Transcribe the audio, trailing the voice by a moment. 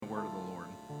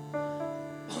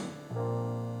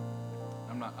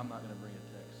I'm not going to bring a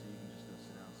text, so you can just go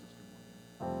sit down, Sister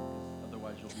Morgan.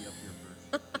 Otherwise, you'll be up here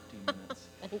for 15 minutes.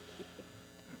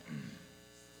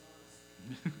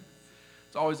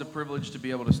 It's always a privilege to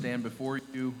be able to stand before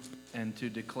you and to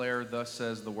declare, "Thus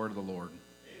says the word of the Lord."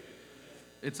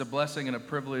 It's a blessing and a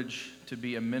privilege to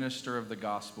be a minister of the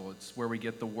gospel. It's where we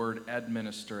get the word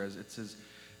administer. It's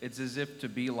as if to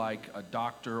be like a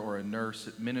doctor or a nurse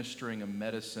administering a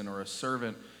medicine, or a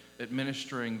servant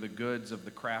administering the goods of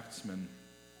the craftsman.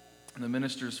 And the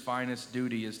minister's finest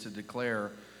duty is to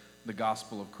declare the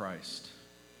gospel of Christ.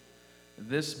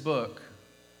 This book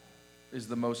is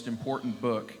the most important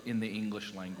book in the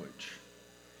English language.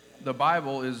 The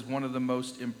Bible is one of the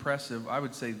most impressive, I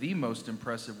would say the most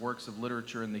impressive works of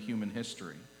literature in the human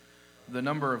history. The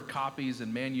number of copies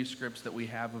and manuscripts that we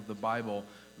have of the Bible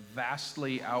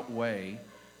vastly outweigh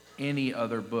any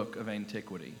other book of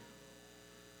antiquity.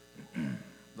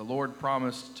 The Lord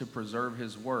promised to preserve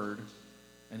His word,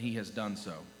 and He has done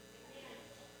so.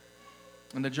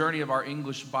 And the journey of our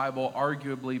English Bible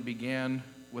arguably began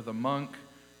with a monk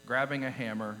grabbing a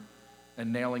hammer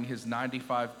and nailing his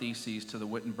 95 Theses to the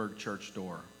Wittenberg church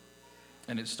door.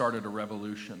 And it started a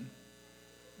revolution.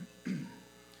 And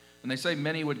they say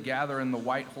many would gather in the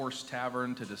White Horse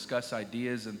Tavern to discuss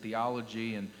ideas and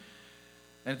theology. And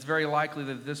it's very likely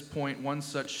that at this point, one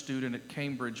such student at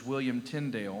Cambridge, William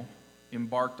Tyndale,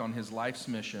 embarked on his life's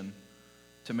mission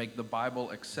to make the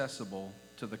Bible accessible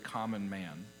to the common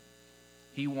man.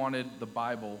 He wanted the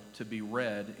Bible to be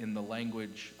read in the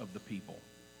language of the people.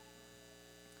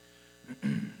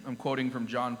 I'm quoting from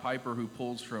John Piper, who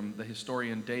pulls from the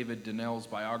historian David Dennell's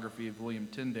biography of William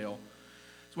Tyndale.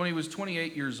 So when he was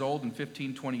 28 years old in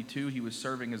 1522, he was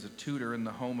serving as a tutor in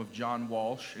the home of John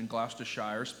Walsh in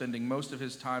Gloucestershire, spending most of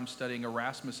his time studying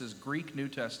Erasmus's Greek New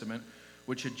Testament,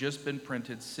 which had just been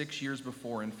printed 6 years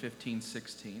before in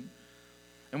 1516.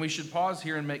 And we should pause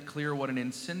here and make clear what an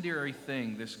incendiary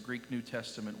thing this Greek New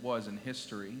Testament was in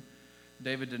history.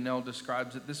 David Dennell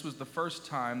describes it: this was the first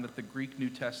time that the Greek New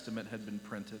Testament had been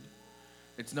printed.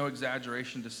 It's no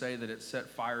exaggeration to say that it set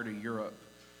fire to Europe.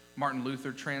 Martin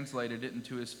Luther translated it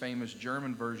into his famous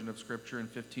German version of Scripture in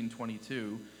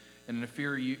 1522, and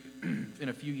in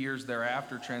a few years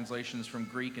thereafter, translations from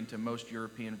Greek into most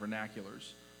European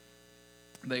vernaculars.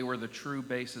 They were the true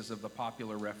basis of the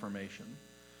popular Reformation.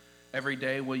 Every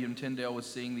day, William Tyndale was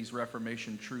seeing these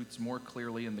Reformation truths more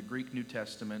clearly in the Greek New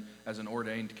Testament as an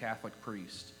ordained Catholic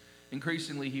priest.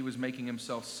 Increasingly, he was making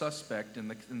himself suspect in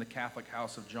the Catholic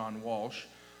house of John Walsh.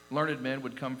 Learned men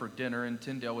would come for dinner, and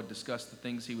Tyndale would discuss the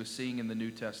things he was seeing in the New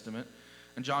Testament.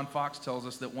 And John Fox tells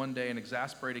us that one day an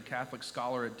exasperated Catholic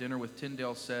scholar at dinner with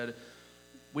Tyndale said,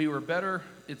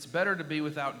 "It's better to be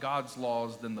without God's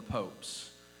laws than the Pope's."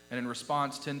 And in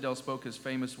response, Tyndale spoke his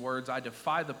famous words, "I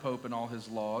defy the Pope and all his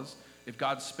laws. If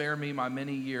God spare me my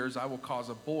many years, I will cause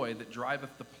a boy that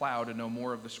driveth the plow to know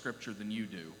more of the Scripture than you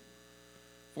do."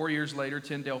 4 years later,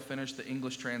 Tyndale finished the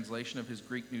English translation of his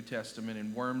Greek New Testament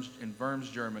in Worms,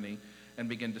 Germany, and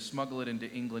began to smuggle it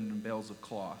into England in bales of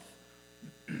cloth.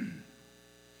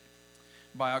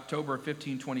 By October of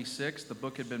 1526, the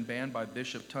book had been banned by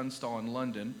Bishop Tunstall in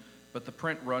London, but the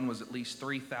print run was at least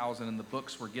 3,000, and the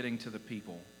books were getting to the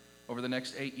people. Over the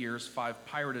next 8 years, 5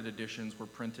 pirated editions were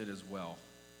printed as well.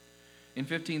 In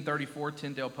 1534,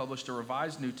 Tyndale published a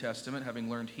revised New Testament, having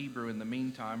learned Hebrew in the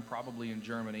meantime, probably in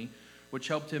Germany, which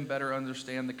helped him better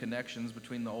understand the connections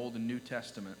between the Old and New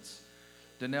Testaments.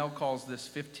 Dennell calls this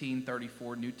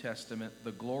 1534 New Testament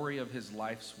the glory of his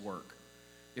life's work.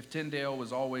 If Tyndale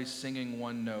was always singing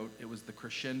one note, it was the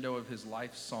crescendo of his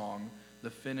life's song, the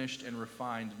finished and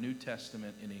refined New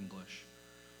Testament in English.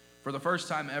 For the first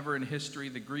time ever in history,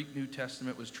 the Greek New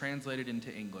Testament was translated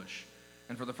into English.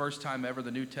 And for the first time ever,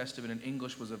 the New Testament in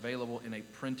English was available in a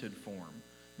printed form.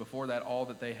 Before that, all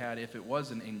that they had, if it was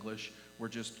in English, were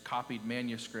just copied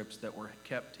manuscripts that were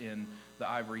kept in the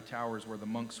ivory towers where the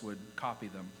monks would copy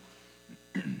them.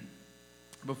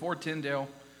 Before Tyndale,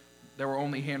 there were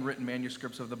only handwritten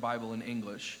manuscripts of the Bible in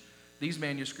English. These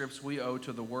manuscripts we owe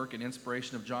to the work and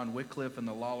inspiration of John Wycliffe and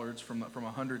the Lollards from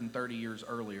 130 years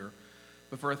earlier.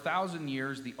 But for 1,000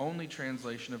 years, the only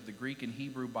translation of the Greek and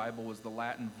Hebrew Bible was the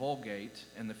Latin Vulgate,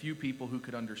 and few people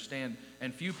could understand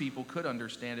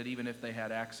it even if they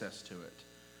had access to it.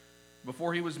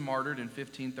 Before he was martyred in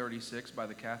 1536 by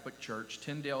the Catholic Church,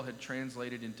 Tyndale had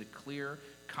translated into clear,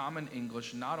 common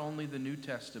English not only the New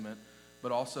Testament,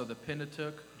 but also the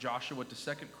Pentateuch, Joshua to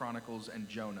 2nd Chronicles, and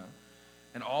Jonah.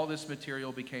 And all this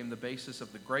material became the basis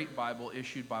of the Great Bible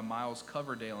issued by Miles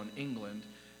Coverdale in England,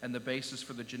 and the basis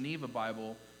for the Geneva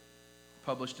Bible,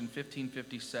 published in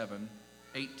 1557,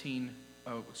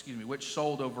 which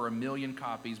sold over 1 million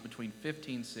copies between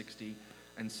 1560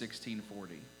 and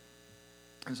 1640.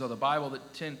 And so the Bible that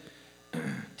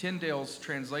Tyndale's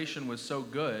translation was so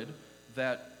good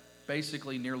that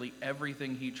basically nearly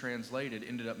everything he translated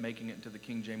ended up making it into the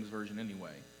King James Version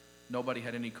anyway. Nobody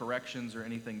had any corrections or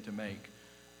anything to make.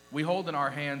 We hold in our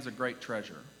hands a great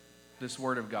treasure, this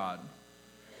Word of God.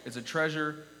 It's a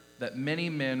treasure that many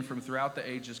men from throughout the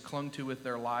ages clung to with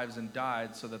their lives and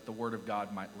died so that the Word of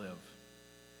God might live.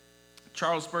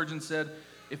 Charles Spurgeon said,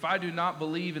 "If I do not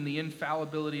believe in the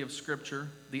infallibility of Scripture,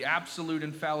 the absolute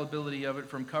infallibility of it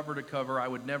from cover to cover, I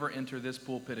would never enter this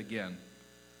pulpit again."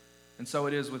 And so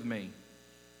it is with me.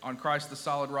 On Christ the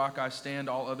solid rock I stand,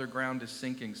 all other ground is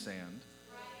sinking sand.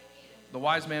 The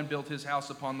wise man built his house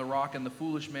upon the rock, and the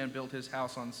foolish man built his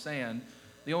house on sand.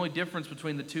 The only difference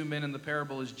between the two men in the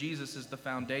parable is Jesus is the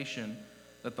foundation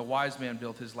that the wise man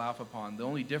built his life upon. The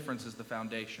only difference is the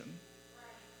foundation.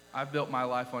 I've built my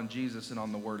life on Jesus and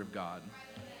on the Word of God.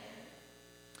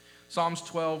 Psalms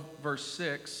 12, verse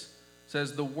 6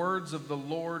 says, "The words of the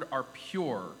Lord are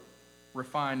pure,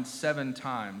 refined 7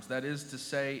 times. That is to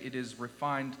say, it is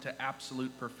refined to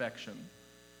absolute perfection.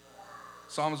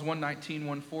 Psalms 119,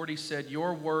 140 said,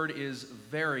 "Your word is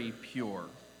very pure."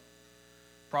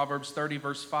 Proverbs 30,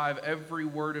 verse 5, "Every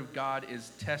word of God is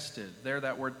tested." There,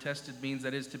 that word tested means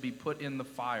that is to be put in the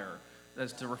fire, that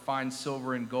is to refine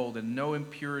silver and gold, and no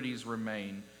impurities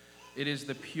remain. It is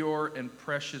the pure and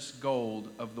precious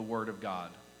gold of the Word of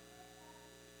God.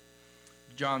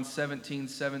 John 17,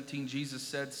 17, Jesus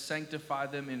said, "Sanctify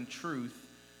them in truth.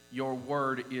 Your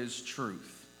word is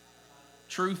truth."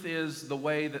 Truth is the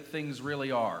way that things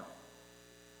really are,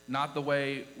 not the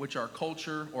way which our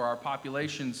culture or our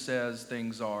population says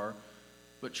things are,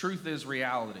 but truth is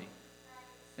reality.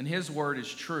 And His word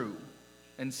is true.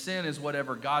 And sin is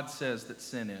whatever God says that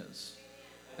sin is.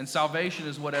 And salvation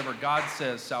is whatever God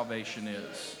says salvation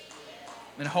is.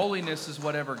 And holiness is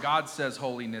whatever God says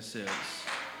holiness is.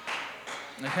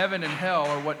 And heaven and hell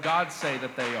are what God say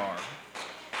that they are.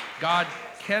 God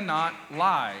cannot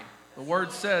lie. The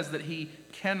Word says that He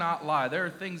cannot lie. There are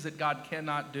things that God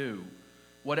cannot do.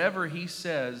 Whatever He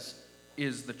says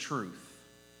is the truth.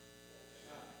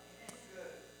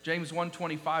 James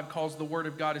 1:25 calls the Word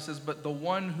of God, it says, "But the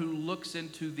one who looks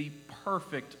into the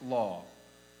perfect law,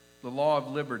 the law of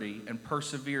liberty, and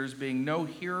perseveres, being no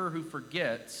hearer who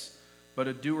forgets, but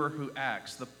a doer who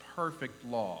acts," the perfect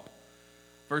law.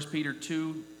 1 Peter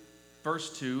 2,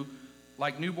 verse 2,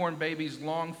 "Like newborn babies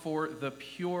long for the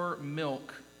pure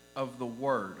milk of the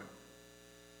Word."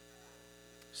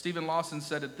 Stephen Lawson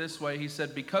said it this way. He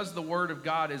said, "Because the Word of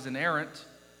God is inerrant,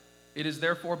 it is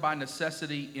therefore by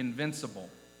necessity invincible.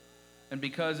 And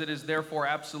because it is therefore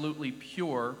absolutely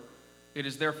pure, it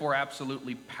is therefore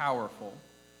absolutely powerful.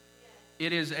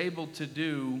 It is able to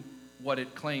do what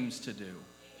it claims to do.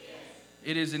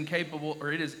 It is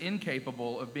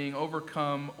incapable of being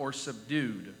overcome or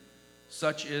subdued.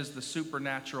 Such is the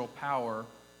supernatural power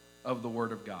of the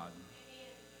Word of God."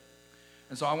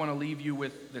 And so I want to leave you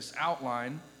with this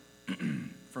outline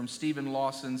from Stephen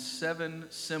Lawson's 7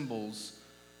 symbols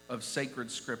of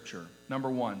sacred Scripture. Number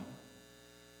 1,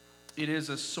 it is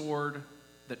a sword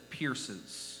that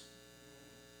pierces.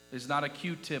 It is not a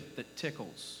Q-tip that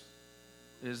tickles.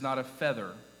 It is not a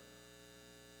feather.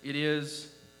 It is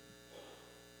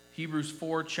Hebrews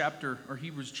chapter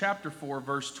 4,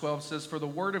 verse 12 says, "For the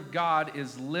Word of God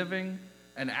is living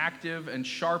and active and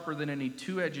sharper than any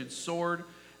two-edged sword,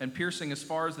 and piercing as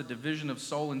far as the division of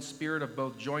soul and spirit, of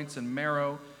both joints and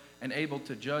marrow, and able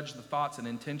to judge the thoughts and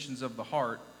intentions of the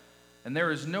heart. And there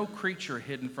is no creature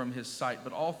hidden from His sight,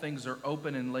 but all things are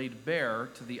open and laid bare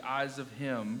to the eyes of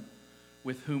Him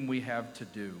with whom we have to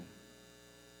do."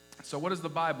 So what is the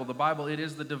Bible? The Bible, it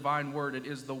is the divine Word. It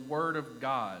is the Word of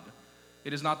God.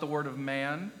 It is not the word of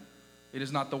man. It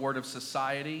is not the word of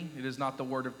society. It is not the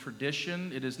word of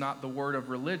tradition. It is not the word of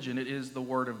religion. It is the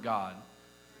Word of God.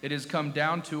 It has come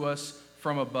down to us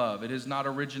from above. It has not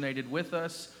originated with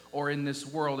us or in this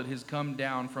world. It has come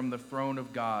down from the throne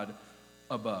of God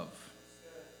above.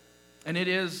 And it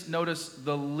is, notice,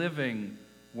 the living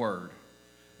Word.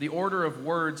 The order of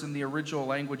words in the original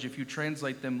language, if you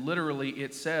translate them literally,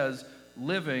 it says,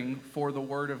 "living, for the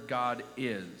Word of God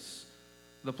is."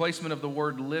 The placement of the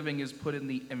word living is put in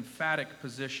the emphatic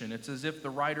position. It's as if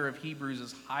the writer of Hebrews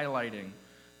is highlighting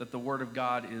that the Word of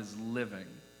God is living.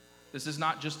 This is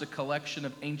not just a collection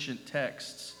of ancient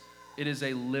texts. It is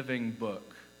a living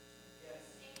book.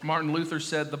 Martin Luther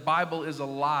said, "The Bible is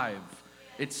alive.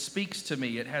 It speaks to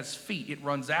me. It has feet. It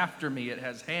runs after me. It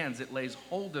has hands. It lays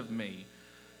hold of me."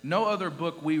 No other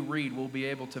book we read will be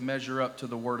able to measure up to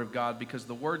the Word of God, because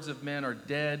the words of men are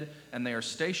dead and they are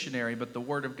stationary, but the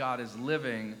Word of God is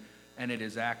living and it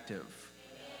is active.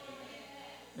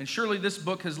 And surely this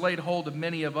book has laid hold of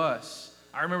many of us.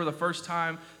 I remember the first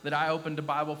time that I opened a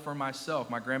Bible for myself.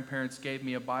 My grandparents gave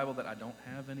me a Bible that I don't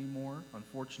have anymore,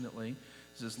 unfortunately.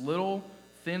 It's this little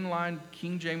thin-lined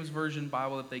King James Version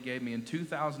Bible that they gave me in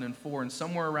 2004, and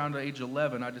somewhere around age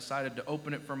 11, I decided to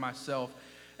open it for myself,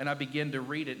 and I began to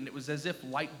read it, and it was as if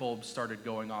light bulbs started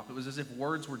going off. It was as if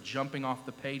words were jumping off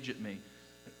the page at me.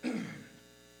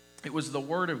 It was the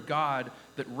Word of God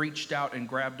that reached out and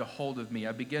grabbed a hold of me.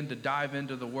 I began to dive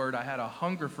into the Word. I had a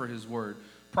hunger for His Word.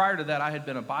 Prior to that, I had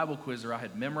been a Bible quizzer. I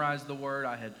had memorized the Word.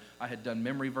 I had done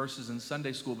memory verses in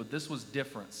Sunday school, but this was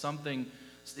different.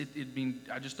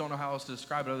 I just don't know how else to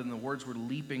describe it other than the words were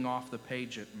leaping off the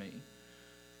page at me.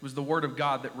 It was the Word of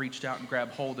God that reached out and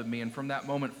grabbed hold of me, and from that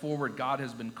moment forward, God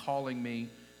has been calling me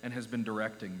and has been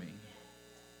directing me.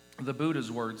 The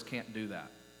Buddha's words can't do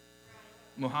that.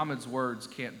 Muhammad's words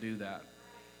can't do that.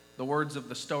 The words of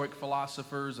the Stoic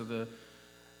philosophers or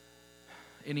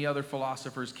any other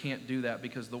philosophers can't do that,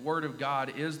 because the Word of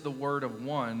God is the word of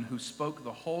one who spoke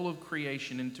the whole of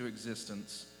creation into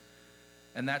existence.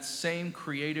 And that same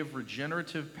creative,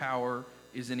 regenerative power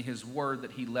is in His Word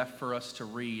that He left for us to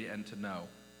read and to know.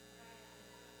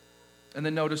 And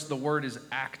then notice the word is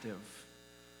active.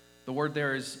 The word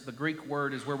there is, the Greek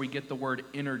word is where we get the word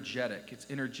energetic. It's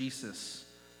energesis.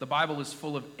 The Bible is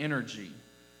full of energy.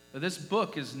 But this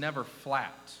book is never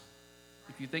flat.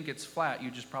 If you think it's flat,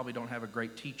 you just probably don't have a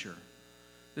great teacher.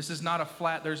 There's not a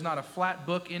flat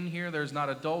book in here. There's not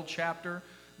a dull chapter.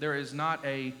 There is not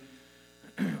a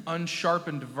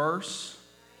unsharpened verse.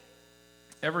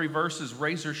 Every verse is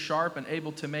razor sharp and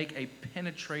able to make a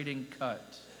penetrating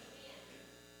cut.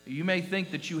 You may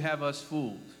think that you have us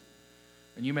fooled.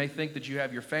 And you may think that you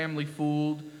have your family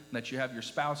fooled, and that you have your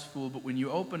spouse fooled, but when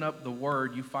you open up the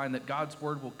Word, you find that God's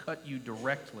Word will cut you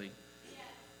directly.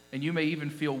 And you may even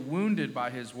feel wounded by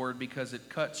His Word because it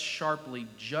cuts sharply,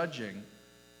 judging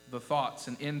the thoughts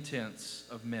and intents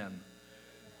of men.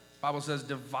 The Bible says,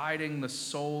 dividing the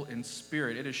soul and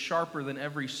spirit. It is sharper than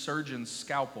every surgeon's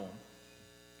scalpel.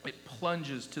 It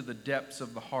plunges to the depths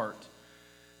of the heart.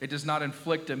 It does not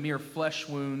inflict a mere flesh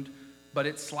wound, but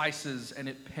it slices and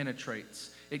it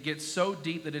penetrates. It gets so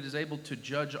deep that it is able to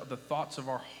judge the thoughts of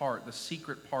our heart, the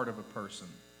secret part of a person.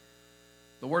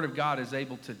 The Word of God is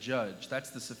able to judge.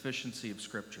 That's the sufficiency of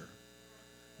Scripture.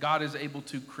 God is able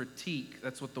to critique.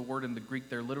 That's what the word in the Greek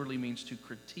there literally means, to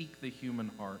critique the human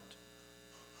heart.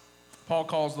 Paul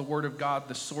calls the Word of God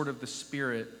the sword of the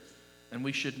Spirit, and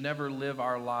we should never live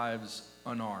our lives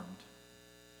unarmed.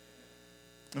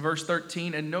 In verse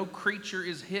 13, and no creature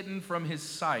is hidden from His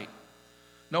sight.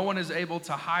 No one is able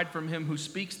to hide from Him who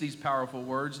speaks these powerful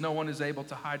words. No one is able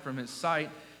to hide from His sight.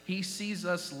 He sees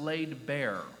us laid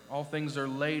bare. All things are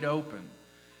laid open.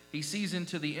 He sees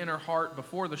into the inner heart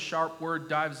before the sharp word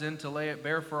dives in to lay it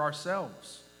bare for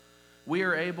ourselves. We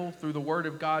are able, through the Word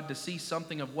of God, to see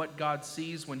something of what God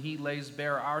sees when He lays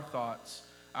bare our thoughts,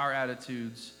 our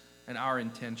attitudes, and our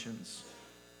intentions.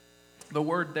 The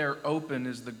word there, open,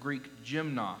 is the Greek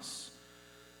gymnos,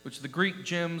 which the Greek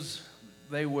gyms,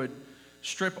 they would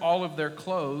strip all of their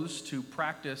clothes to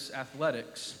practice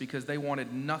athletics because they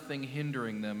wanted nothing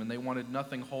hindering them and they wanted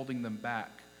nothing holding them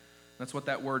back. That's what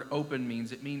that word open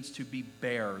means. It means to be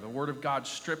bare. The Word of God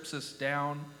strips us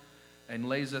down and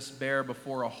lays us bare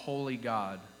before a holy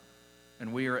God,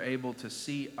 and we are able to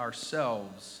see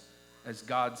ourselves as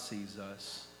God sees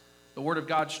us. The Word of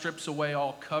God strips away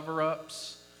all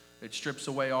cover-ups. It strips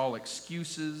away all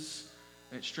excuses.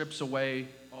 And it strips away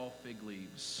all fig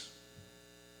leaves.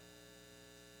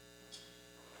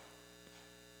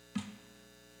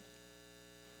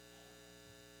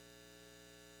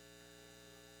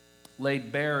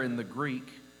 Laid bare in the Greek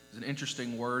is an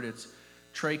interesting word. It's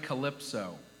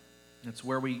trakalypso. It's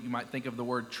where you might think of the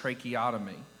word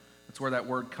tracheotomy. That's where that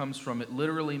word comes from. It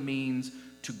literally means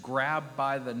to grab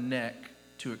by the neck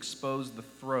to expose the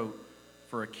throat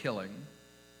for a killing.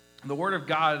 The Word of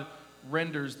God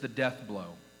renders the death blow.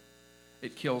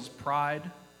 It kills pride.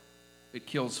 It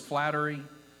kills flattery.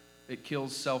 It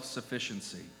kills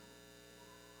self-sufficiency.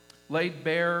 Laid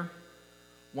bare,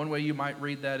 one way you might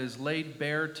read that is laid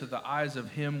bare to the eyes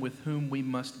of Him with whom we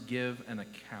must give an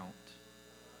account.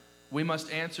 We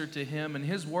must answer to Him, and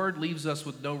His Word leaves us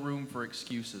with no room for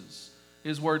excuses.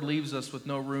 His Word leaves us with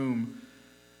no room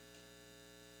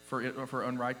for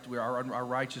unrighteousness. Our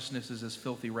righteousness is as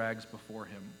filthy rags before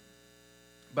Him.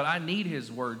 But I need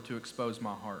His Word to expose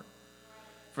my heart.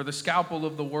 For the scalpel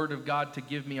of the Word of God to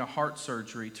give me a heart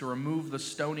surgery, to remove the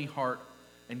stony heart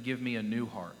and give me a new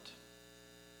heart.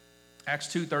 Acts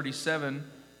 2:37,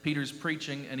 Peter's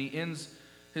preaching, and he ends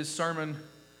his sermon,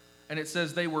 and it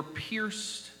says, they were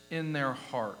pierced in their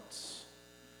hearts.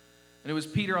 And it was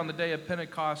Peter on the day of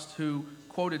Pentecost who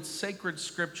quoted sacred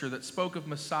scripture that spoke of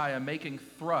Messiah making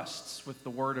thrusts with the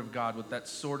word of God, with that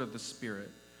sword of the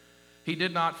Spirit. He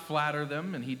did not flatter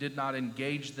them, and he did not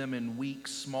engage them in weak,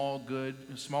 small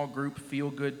group,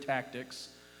 feel-good tactics,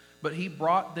 but he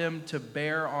brought them to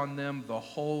bear on them the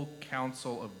whole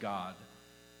counsel of God.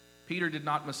 Peter did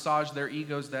not massage their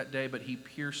egos that day, but he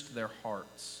pierced their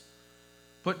hearts.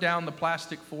 Put down the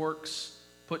plastic forks,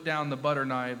 put down the butter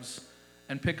knives,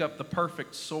 and pick up the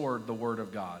perfect sword, the Word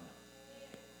of God.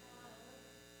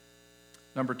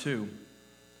 Number 2,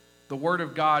 the Word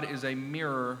of God is a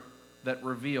mirror that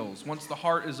reveals. Once the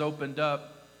heart is opened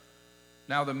up,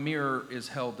 now the mirror is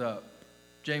held up.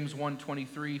 James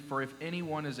 1:23, for if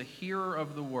anyone is a hearer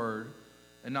of the word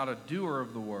and not a doer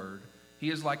of the word, he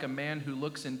is like a man who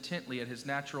looks intently at his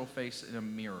natural face in a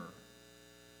mirror.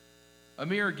 A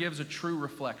mirror gives a true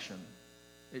reflection.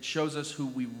 It shows us who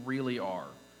we really are.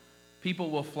 People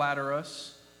will flatter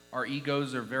us. Our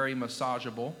egos are very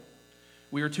massageable.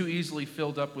 We are too easily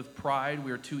filled up with pride.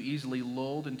 We are too easily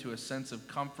lulled into a sense of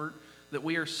comfort that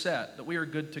we are set, that we are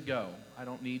good to go. I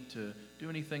don't need to do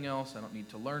anything else. I don't need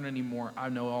to learn anymore. I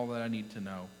know all that I need to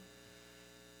know.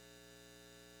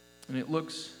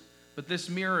 But this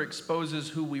mirror exposes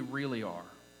who we really are.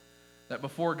 That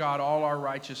before God, all our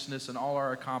righteousness and all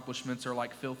our accomplishments are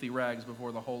like filthy rags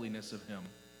before the holiness of Him.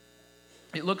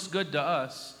 It looks good to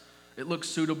us. It looks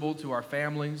suitable to our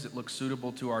families. It looks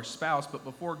suitable to our spouse. But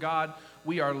before God,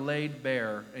 we are laid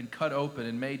bare and cut open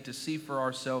and made to see for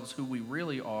ourselves who we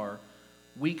really are,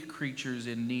 weak creatures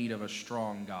in need of a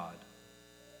strong God.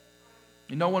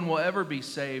 And no one will ever be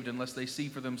saved unless they see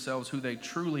for themselves who they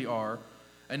truly are,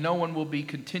 and no one will be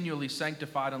continually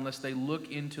sanctified unless they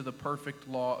look into the perfect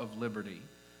law of liberty.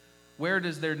 Where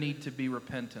does there need to be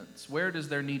repentance? Where does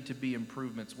there need to be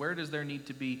improvements? Where does there need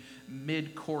to be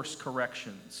mid-course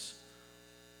corrections?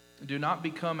 Do not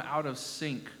become out of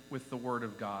sync with the Word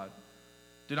of God.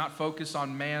 Do not focus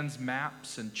on man's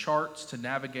maps and charts to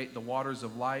navigate the waters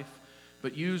of life,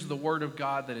 but use the Word of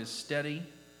God that is steady,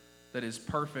 that is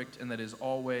perfect, and that is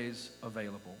always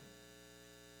available.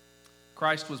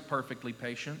 Christ was perfectly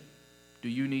patient. Do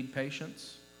you need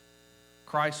patience?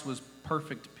 Christ was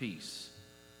perfect peace.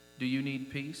 Do you need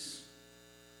peace?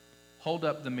 Hold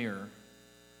up the mirror.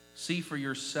 See for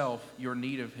yourself your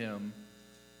need of Him,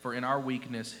 for in our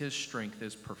weakness His strength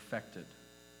is perfected.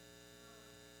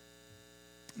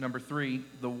 Number 3,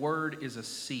 the Word is a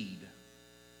seed.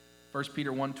 1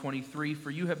 Peter 1:23,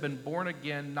 for you have been born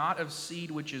again, not of seed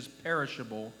which is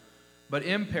perishable, but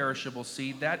imperishable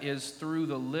seed, that is through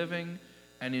the living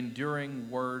and enduring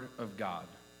Word of God.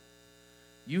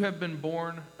 You have been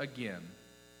born again.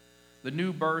 The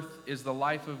new birth is the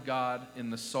life of God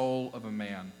in the soul of a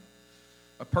man.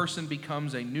 A person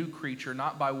becomes a new creature,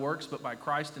 not by works, but by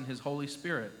Christ and His Holy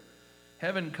Spirit.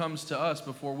 Heaven comes to us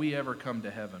before we ever come to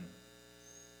heaven.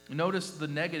 Notice the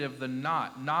negative, the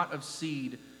not of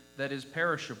seed that is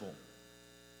perishable.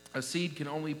 A seed can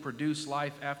only produce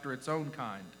life after its own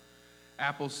kind.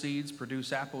 Apple seeds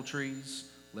produce apple trees.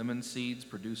 Lemon seeds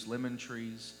produce lemon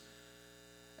trees.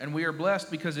 And we are blessed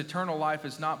because eternal life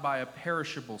is not by a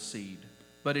perishable seed,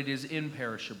 but it is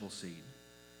imperishable seed.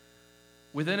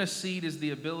 Within a seed is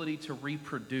the ability to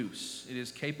reproduce. It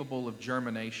is capable of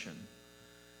germination.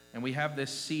 And we have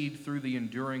this seed through the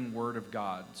enduring Word of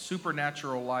God.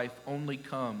 Supernatural life only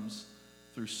comes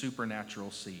through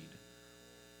supernatural seed.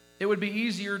 It would be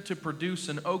easier to produce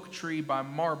an oak tree by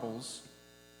marbles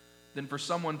than for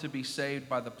someone to be saved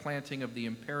by the planting of the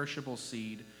imperishable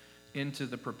seed into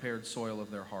the prepared soil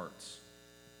of their hearts.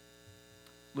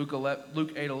 Luke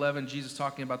 8:11, Jesus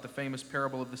talking about the famous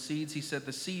parable of the seeds, he said,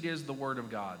 the seed is the Word of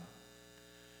God.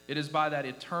 It is by that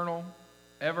eternal,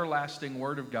 everlasting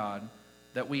Word of God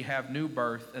that we have new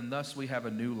birth, and thus we have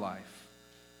a new life.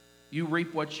 You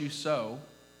reap what you sow,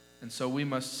 and so we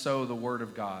must sow the Word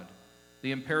of God,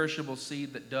 the imperishable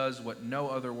seed that does what no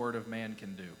other word of man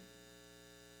can do.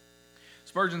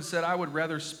 Spurgeon said, I would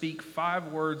rather speak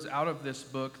 5 words out of this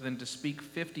book than to speak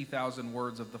 50,000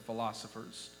 words of the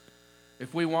philosophers.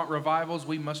 If we want revivals,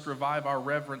 we must revive our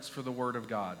reverence for the Word of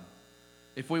God.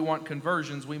 If we want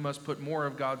conversions, we must put more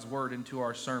of God's Word into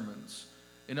our sermons.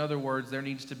 In other words, there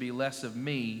needs to be less of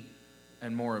me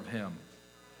and more of Him.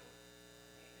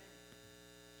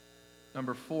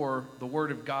 Number 4, the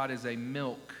Word of God is a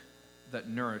milk that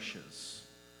nourishes.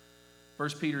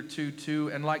 1 Peter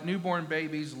 2:2, and like newborn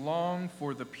babies, long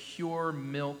for the pure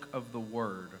milk of the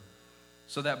Word,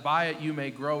 so that by it you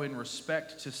may grow in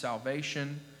respect to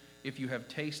salvation, if you have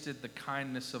tasted the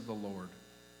kindness of the Lord.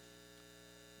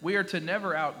 We are to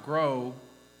never outgrow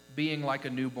being like a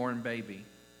newborn baby.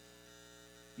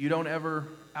 You don't ever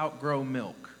outgrow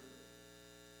milk.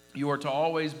 You are to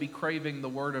always be craving the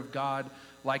word of God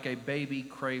like a baby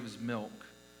craves milk.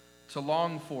 To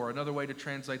long for, another way to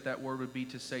translate that word would be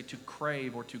to say to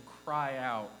crave or to cry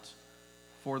out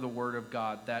for the word of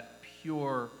God, that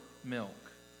pure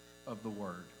milk of the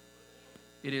word.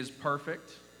 It is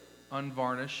perfect,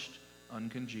 unvarnished,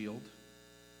 uncongealed,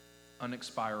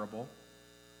 unexpirable.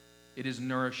 It is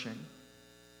nourishing.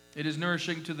 It is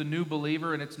nourishing to the new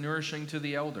believer, and it's nourishing to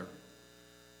the elder.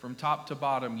 From top to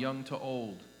bottom, young to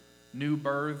old, new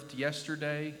birthed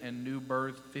yesterday and new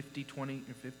birthed 50, 20,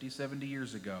 50, 70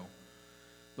 years ago.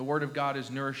 The Word of God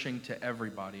is nourishing to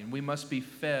everybody, and we must be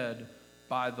fed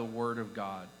by the Word of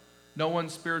God. No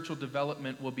one's spiritual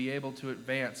development will be able to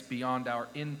advance beyond our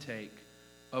intake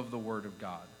of the Word of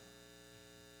God.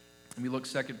 And we look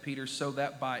 2 Peter, so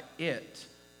that by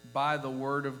the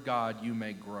Word of God, you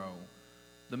may grow.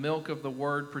 The milk of the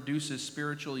Word produces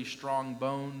spiritually strong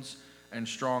bones and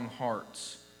strong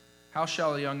hearts. How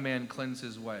shall a young man cleanse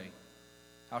his way?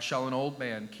 How shall an old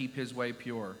man keep his way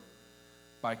pure?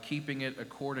 By keeping it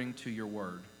according to your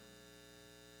word.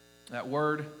 That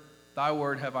word, thy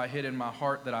word have I hid in my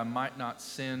heart that I might not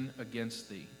sin against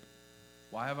thee.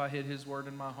 Why have I hid his word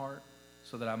in my heart?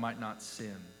 So that I might not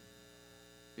sin.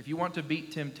 If you want to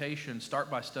beat temptation, start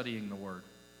by studying the word.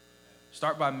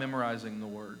 Start by memorizing the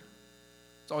word.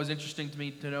 It's always interesting to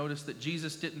me to notice that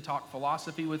Jesus didn't talk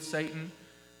philosophy with Satan.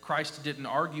 Christ didn't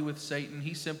argue with Satan.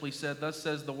 He simply said, thus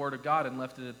says the word of God, and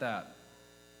left it at that.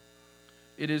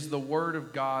 It is the word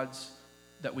of God's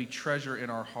that we treasure in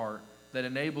our heart that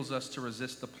enables us to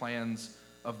resist the plans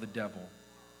of the devil.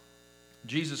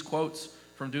 Jesus quotes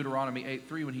from Deuteronomy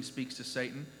 8:3 when he speaks to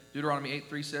Satan. Deuteronomy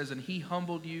 8:3 says, and he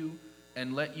humbled you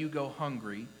and let you go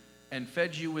hungry and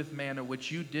fed you with manna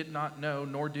which you did not know,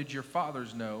 nor did your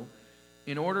fathers know,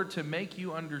 in order to make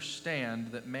you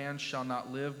understand that man shall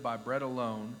not live by bread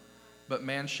alone, but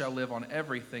man shall live on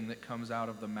everything that comes out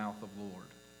of the mouth of the Lord.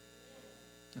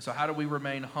 And so how do we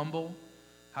remain humble?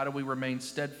 How do we remain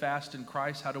steadfast in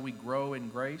Christ? How do we grow in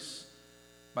grace?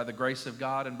 By the grace of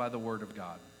God and by the word of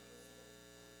God.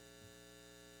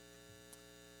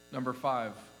 Number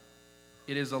 5,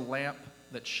 it is a lamp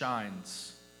that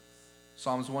shines.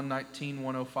 Psalms 119,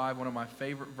 105, one of my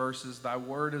favorite verses. Thy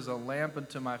word is a lamp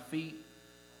unto my feet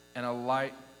and a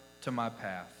light to my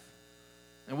path.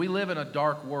 And we live in a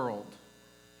dark world.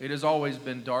 It has always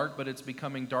been dark, but it's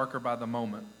becoming darker by the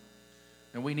moment.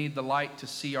 And we need the light to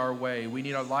see our way. We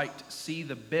need a light to see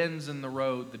the bends in the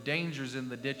road, the dangers in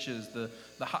the ditches, the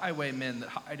highwaymen that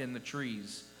hide in the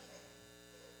trees.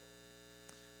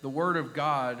 The Word of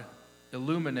God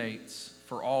illuminates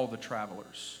for all the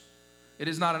travelers. It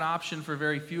is not an option for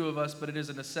very few of us, but it is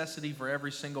a necessity for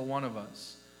every single one of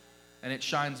us. And it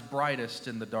shines brightest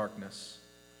in the darkness.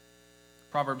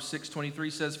 Proverbs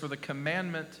 6:23 says, for the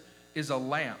commandment is a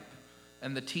lamp,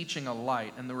 and the teaching a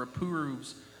light, and the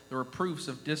reproofs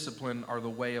of discipline are the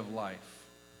way of life.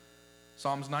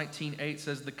 Psalms 19:8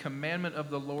 says, the commandment of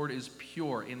the Lord is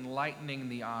pure, enlightening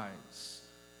the eyes.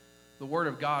 The word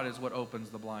of God is what opens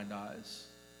the blind eyes.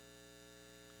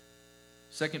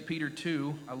 2 Peter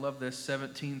 2, I love this,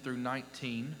 17 through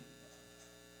 19.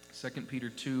 2 Peter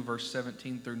 2, verse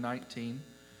 17 through 19.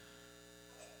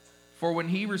 For when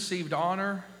he received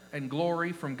honor and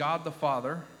glory from God the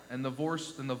Father, and the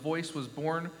voice was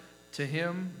borne to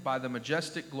him by the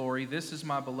majestic glory, this is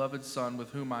my beloved Son,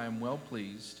 with whom I am well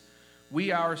pleased.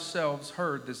 We ourselves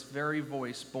heard this very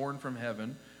voice borne from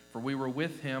heaven, for we were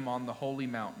with him on the holy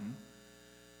mountain.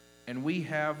 And we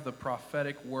have the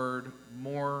prophetic word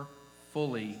more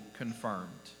fully confirmed,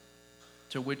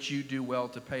 to which you do well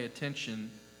to pay attention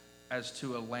as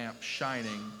to a lamp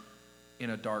shining in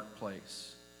a dark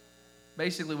place.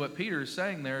 Basically what Peter is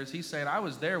saying there is he's saying, I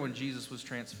was there when Jesus was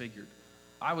transfigured.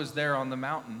 I was there on the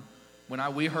mountain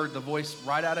when we heard the voice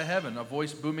right out of heaven, a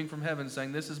voice booming from heaven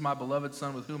saying, this is my beloved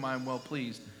Son with whom I am well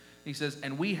pleased. He says,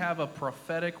 and we have a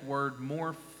prophetic word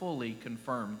more fully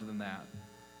confirmed than that.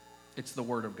 It's the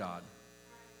Word of God.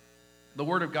 The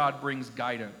Word of God brings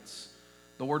guidance.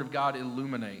 The Word of God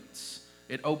illuminates.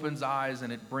 It opens eyes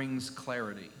and it brings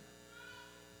clarity.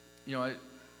 You know,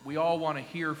 we all want to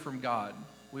hear from God.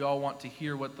 We all want to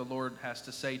hear what the Lord has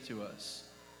to say to us.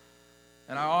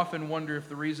 And I often wonder if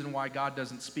the reason why God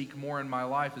doesn't speak more in my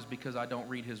life is because I don't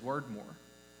read His Word more.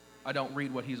 I don't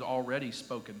read what He's already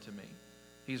spoken to me.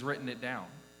 He's written it down.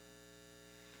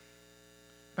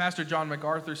 Pastor John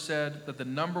MacArthur said that the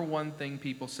number one thing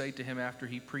people say to him after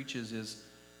he preaches is,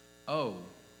 oh,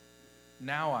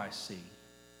 now I see.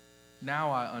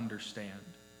 Now I understand.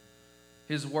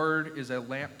 His word is a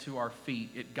lamp to our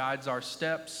feet. It guides our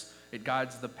steps. It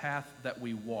guides the path that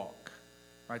we walk.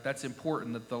 right? That's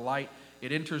important, that the light,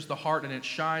 it enters the heart and it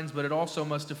shines, but it also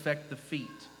must affect the feet.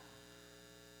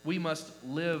 We must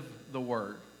live the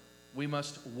Word. We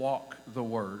must walk the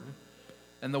Word.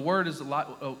 And the Word is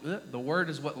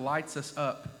what lights us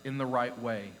up in the right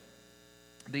way.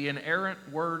 The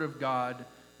inerrant Word of God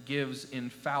gives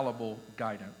infallible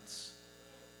guidance.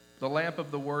 The lamp of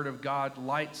the Word of God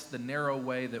lights the narrow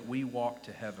way that we walk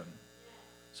to heaven.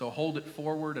 So hold it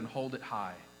forward and hold it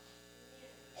high.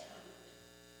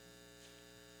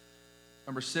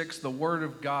 Number 6, the Word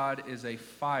of God is a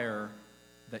fire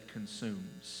that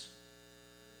consumes.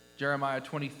 Jeremiah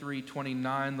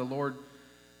 23:29, the Lord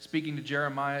speaking to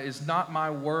Jeremiah, "Is not my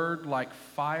word like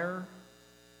fire,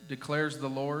 declares the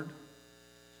Lord?"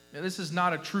 Now, this is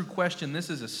not a true question, this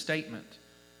is a statement.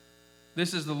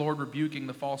 This is the Lord rebuking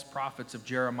the false prophets of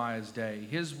Jeremiah's day.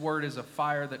 His word is a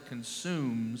fire that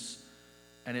consumes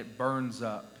and it burns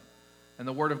up. And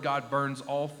the Word of God burns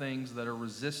all things that are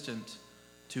resistant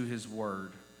to His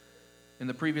word. In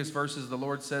the previous verses, the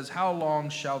Lord says, "How long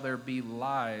shall there be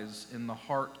lies in the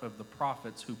heart of the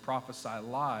prophets who prophesy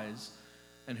lies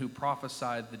and who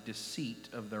prophesy the deceit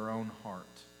of their own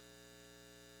heart?"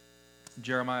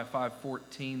 Jeremiah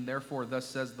 5:14, "Therefore thus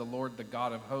says the Lord, the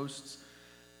God of hosts,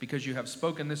 because you have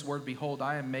spoken this word, behold,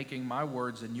 I am making my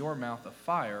words in your mouth a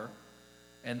fire,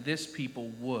 and this people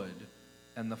wood,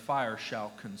 and the fire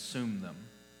shall consume them."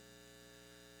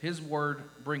 His word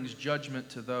brings judgment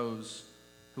to those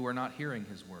who are not hearing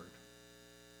His word.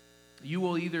 You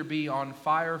will either be on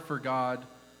fire for God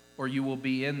or you will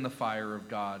be in the fire of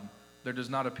God. There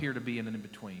does not appear to be an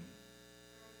in-between.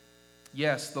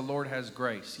 Yes, the Lord has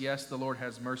grace. Yes, the Lord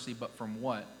has mercy, but from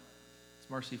what? It's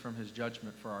mercy from His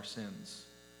judgment for our sins.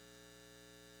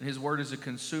 And His word is a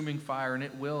consuming fire, and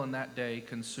it will in that day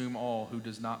consume all who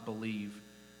does not believe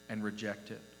and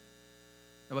reject it.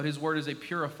 But His word is a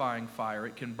purifying fire.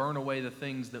 It can burn away the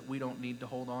things that we don't need to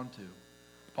hold on to.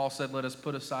 Paul said, "Let us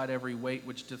put aside every weight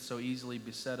which doth so easily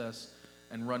beset us,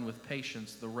 and run with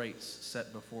patience the race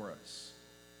set before us."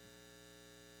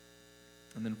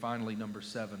 And then finally, number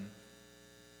 7,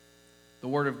 the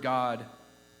Word of God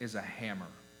is a hammer.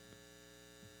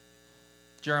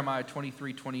 Jeremiah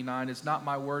 23:29, "Is not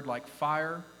my word like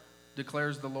fire,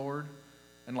 declares the Lord,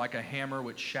 and like a hammer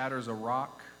which shatters a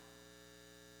rock?"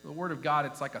 The Word of God,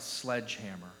 it's like a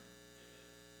sledgehammer.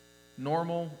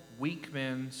 Normal, weak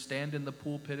men stand in the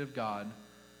pulpit of God,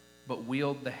 but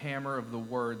wield the hammer of the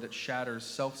Word that shatters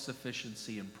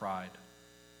self-sufficiency and pride.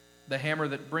 The hammer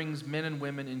that brings men and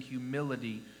women in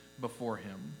humility before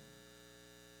Him.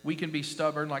 We can be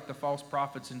stubborn like the false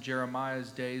prophets in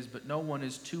Jeremiah's days, but no one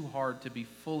is too hard to be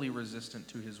fully resistant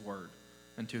to His word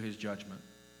and to His judgment.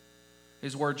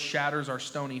 His word shatters our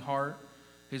stony heart.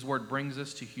 His word brings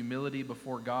us to humility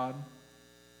before God.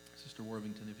 Sister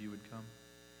Worthington, if you would come.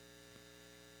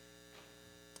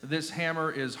 This hammer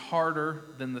is harder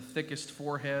than the thickest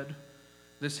forehead.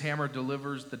 This hammer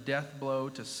delivers the death blow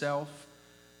to self.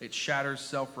 It shatters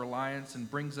self-reliance and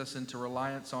brings us into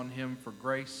reliance on Him for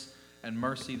grace and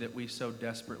mercy that we so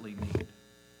desperately need.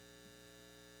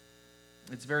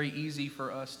 It's very easy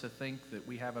for us to think that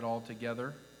we have it all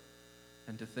together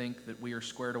and to think that we are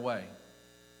squared away.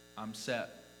 I'm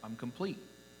set. I'm complete.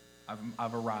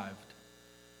 I've arrived.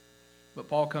 But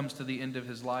Paul comes to the end of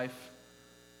his life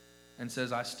and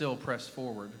says, "I still press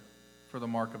forward for the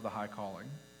mark of the high calling."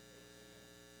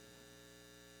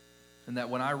 And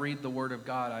that when I read the Word of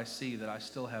God, I see that I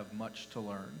still have much to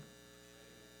learn.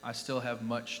 I still have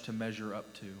much to measure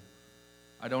up to.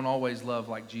 I don't always love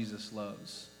like Jesus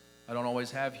loves. I don't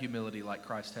always have humility like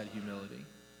Christ had humility.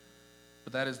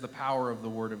 But that is the power of the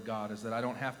Word of God, is that I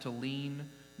don't have to lean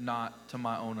not to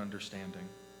my own understanding.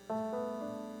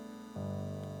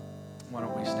 Why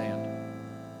don't we stand?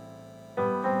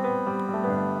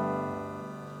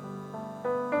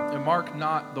 And mark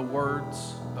not the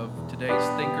words of today's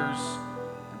thinkers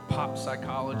and pop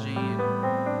psychology,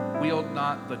 and wield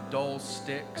not the dull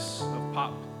sticks of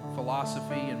pop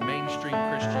philosophy and mainstream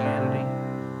Christianity.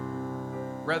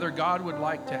 Rather, God would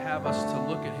like to have us to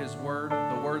look at His Word,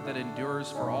 the Word that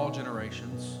endures for all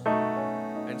generations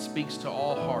and speaks to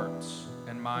all hearts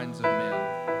and minds of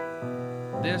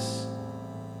men. This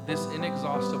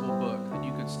inexhaustible book that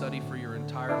you could study for your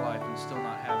entire life and still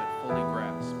not have it fully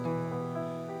grasped.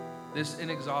 This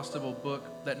inexhaustible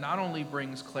book that not only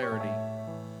brings clarity,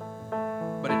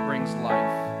 but it brings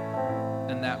life,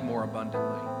 and that more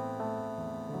abundantly.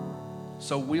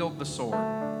 So wield the sword.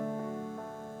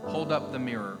 Hold up the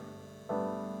mirror.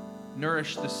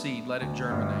 Nourish the seed, let it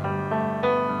germinate.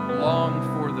 Long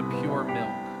for the pure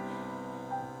milk.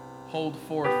 Hold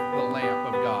forth the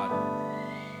lamp of God.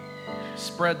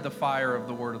 Spread the fire of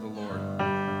the word of the Lord.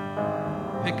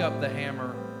 Pick up the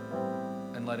hammer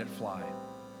and let it fly.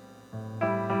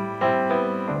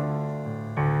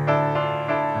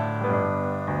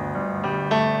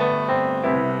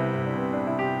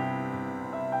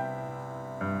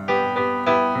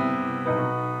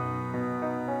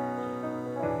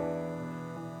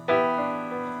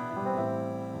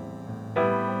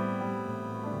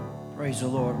 Praise the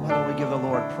Lord. Why don't we give the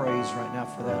Lord praise right now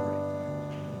for that?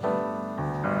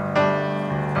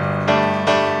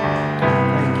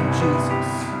 Thank you, Jesus.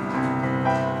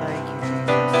 Thank you,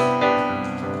 Jesus.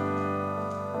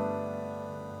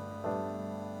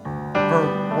 Ever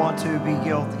want to be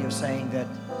guilty of saying that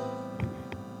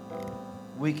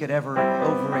we could ever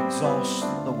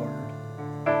overexhaust the Word?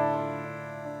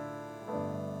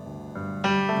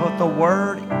 But the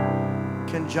Word in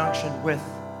conjunction with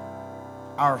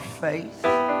our faith,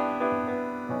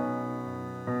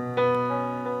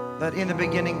 that in the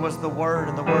beginning was the Word,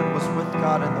 and the Word was with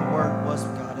God, and the Word was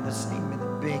God, in the same in the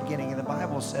beginning. And the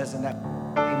Bible says, and that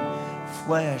became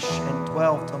flesh and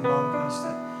dwelt among us,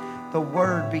 that the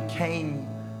Word became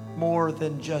more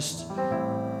than just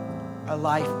a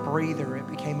life breather, it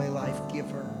became a life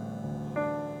giver.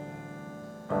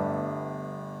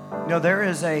 You know, there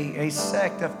is a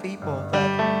sect of people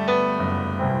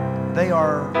that they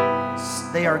are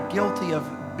guilty of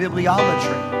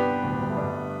bibliolatry.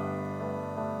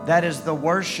 That is the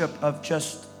worship of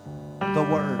just the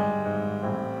Word.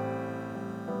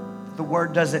 The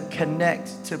Word doesn't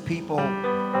connect to people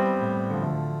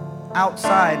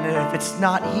outside, and if it's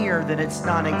not here, then it's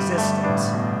non-existent.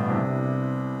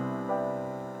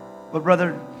 But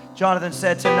Brother Jonathan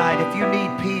said tonight, if you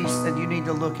need peace, then you need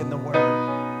to look in the Word.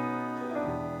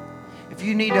 If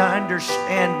you need to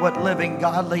understand what living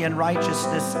godly and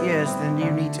righteousness is, then you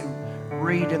need to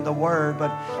read in the Word.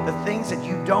 But the things that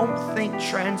you don't think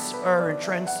transfer and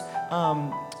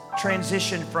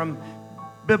transition from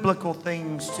biblical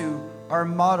things to our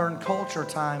modern culture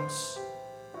times.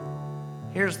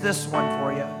 Here's this one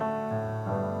for you.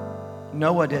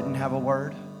 Noah didn't have a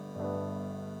word.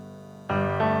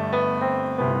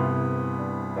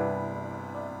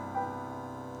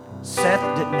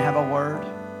 Seth didn't have a word.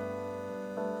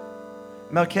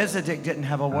 Melchizedek didn't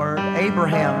have a word.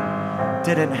 Abraham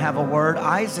didn't have a word.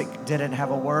 Isaac didn't have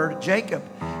a word. Jacob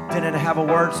didn't have a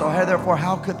word. So therefore,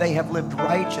 how could they have lived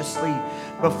righteously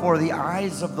before the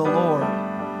eyes of the Lord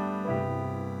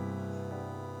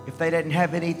if they didn't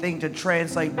have anything to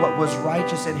translate what was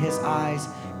righteous in His eyes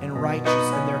and righteous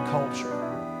in their culture?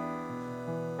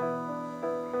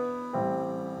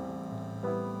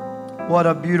 What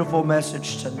a beautiful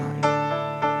message tonight.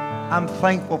 I'm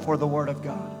thankful for the Word of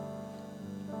God.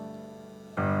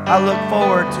 I look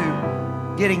forward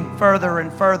to getting further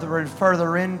and further and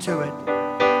further into it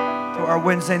through our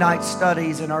Wednesday night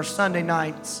studies and our Sunday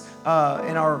nights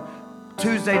and our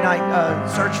Tuesday night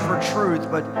search for truth.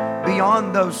 But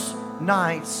beyond those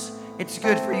nights, it's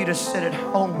good for you to sit at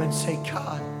home and say,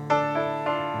 God,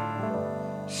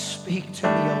 speak to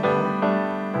me, O Lord.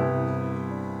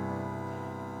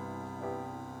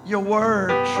 Your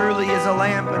Word truly is a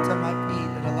lamp unto my feet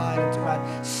and a light unto my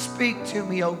path. Speak to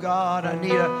me, oh God. I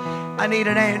need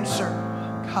an answer,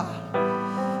 God.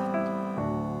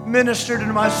 Minister to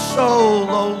my soul,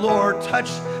 oh Lord. Touch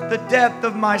the depth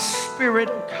of my spirit,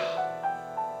 oh God.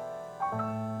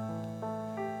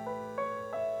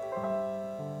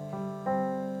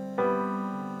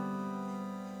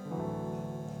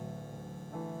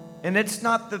 And it's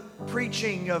not the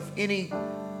preaching of any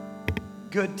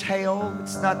good tale.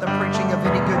 It's not the preaching of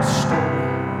any good story.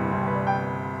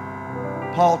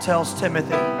 Paul tells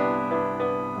Timothy,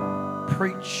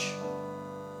 preach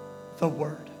the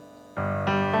Word.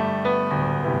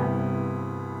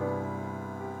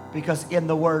 Because in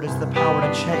the Word is the power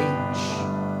to change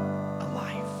a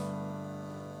life.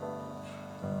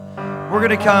 We're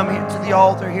going to come to the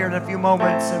altar here in a few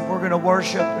moments, and we're going to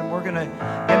worship, and we're going to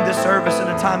end this service in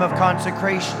a time of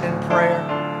consecration and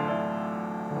prayer.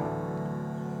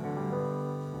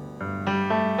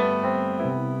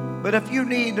 But if you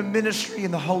need a ministry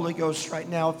in the Holy Ghost right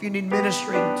now, if you need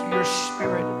ministry into your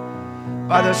spirit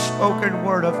by the spoken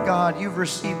word of God, you've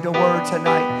received a word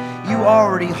tonight. You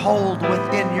already hold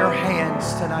within your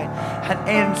hands tonight an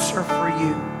answer for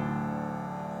you.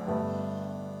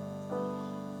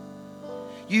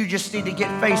 You just need to get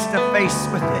face to face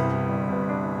with it.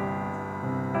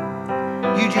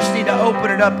 You just need to open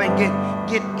it up and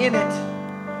get in it.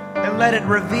 And let it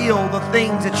reveal the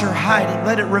things that you're hiding.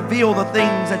 Let it reveal the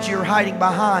things that you're hiding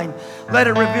behind. Let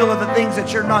it reveal the things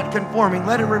that you're not conforming.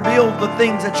 Let it reveal the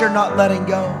things that you're not letting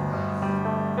go.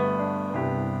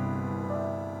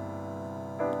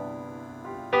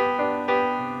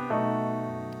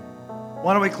 Why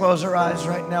Why don't we close our eyes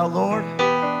right now, Lord?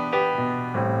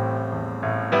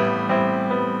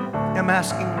 I'm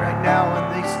asking right now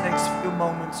in these next few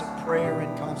moments of prayer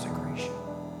and consecration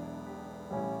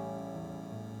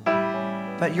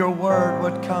that your word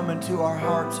would come into our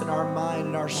hearts and our mind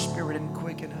and our spirit and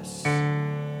quicken us.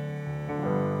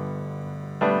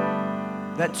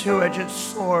 That two-edged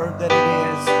sword that it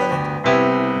is, let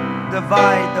it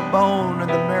divide the bone and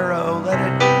the marrow. Let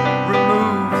it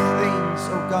remove things,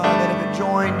 oh God, that have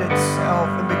joined itself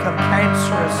and become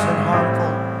cancerous and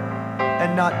harmful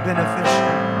and not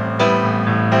beneficial.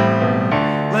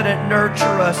 Let it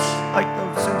nurture us like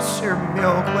the sincere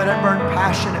milk. Let it burn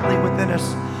passionately within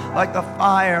us like the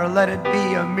fire. Let it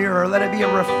be a mirror. Let it be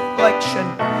a reflection.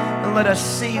 And let us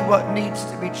see what needs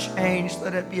to be changed.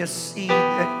 Let it be a seed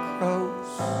that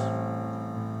grows.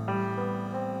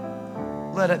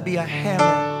 Let it be a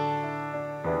hammer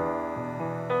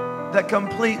that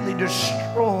completely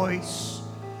destroys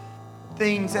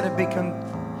things that have become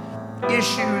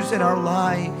issues in our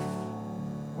life.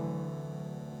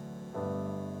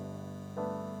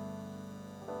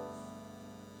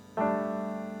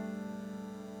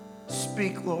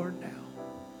 Speak, Lord, now.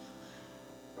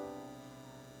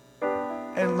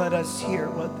 And let us hear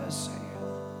what thus saith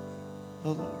the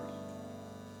Lord.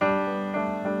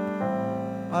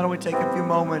 Why don't we take a few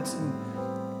moments and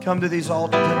come to these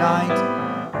altars tonight?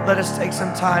 Let us take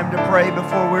some time to pray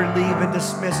before we leave and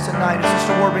dismiss tonight as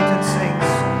Sister Worthington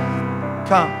sings.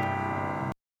 Come.